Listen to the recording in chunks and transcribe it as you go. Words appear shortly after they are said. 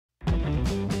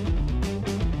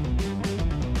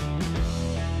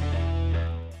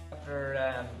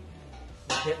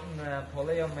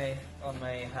pulley on my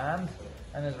hand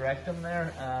and his rectum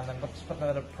there, and I'm just putting a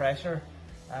bit of pressure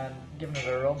and giving it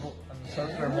a rub and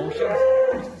circular motions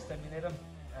just to stimulate him.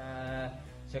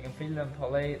 So you can feel the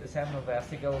pulley, the seminal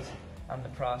vesicles and the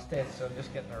prostate, so I'm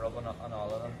just getting a rub on all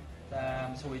of them.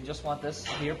 So we just want this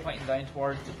here pointing down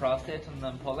towards the prostate and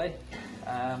the pulley.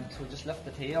 So just lift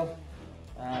the tail.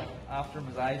 After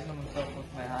massaging them and stuff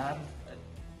with my hand, it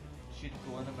should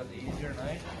go in a bit easier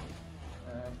now.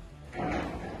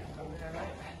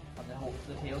 And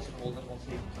the tail should hold it once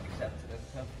he sets it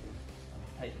into him.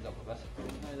 Tightens up a bit.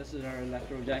 Now this is our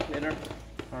electro-ejaculator,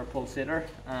 our pulsator,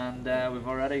 and we've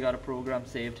already got a program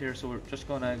saved here, so we're just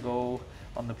going to go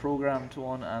on the programmed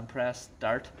one and press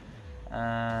start,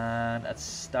 and it's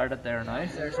started there now.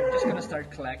 So we're just going to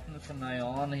start collecting it from now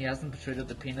on. He hasn't protruded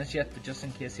the penis yet, but just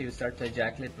in case he would start to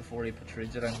ejaculate before he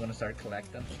protrudes it, I'm going to start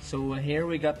collecting. So here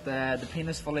we got the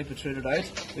penis fully protruded out.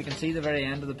 We can see the very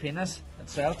end of the penis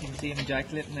itself. You can see him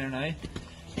ejaculating there now.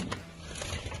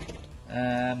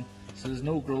 So there's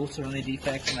no growths or any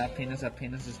defects in that penis. That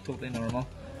penis is totally normal,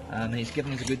 and he's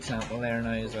giving us a good sample there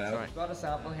now as well. We've got a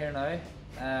sample here now.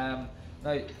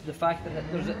 Now the fact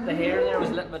that the hair there was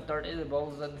a little bit dirty, the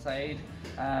balls inside.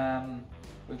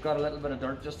 We've got a little bit of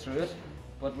dirt just through it,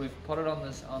 but we've put it on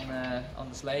the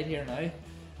slide here now,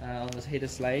 on this heated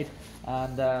slide,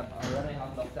 and I already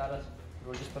have looked at it.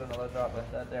 We'll just put another drop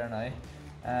with that there now,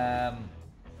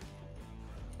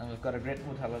 and we've got a great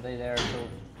motility there. So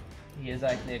he is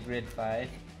actually a grade 5.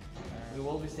 We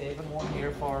will be saving one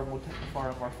here for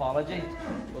morphology.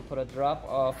 We'll put a drop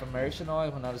of immersion oil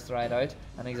when that is dried out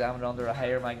and examine it under a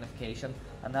higher magnification,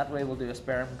 and that way we'll do a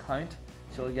sperm count.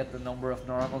 So we'll get the number of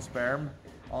normal sperm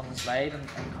on the slide and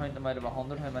count them out of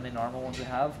 100, how many normal ones we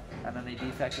have and any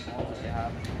defective ones that we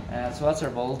have. So that's our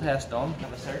bull test done. I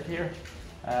have a cert here.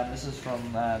 This is from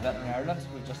Veterinary Ireland.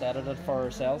 We've just edited for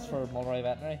ourselves for Mulroy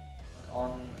Veterinary.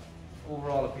 On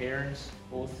overall appearance,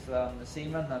 both the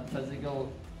semen and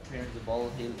physical appearance of the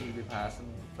bull, he'll be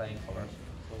passing flying colours.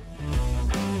 So.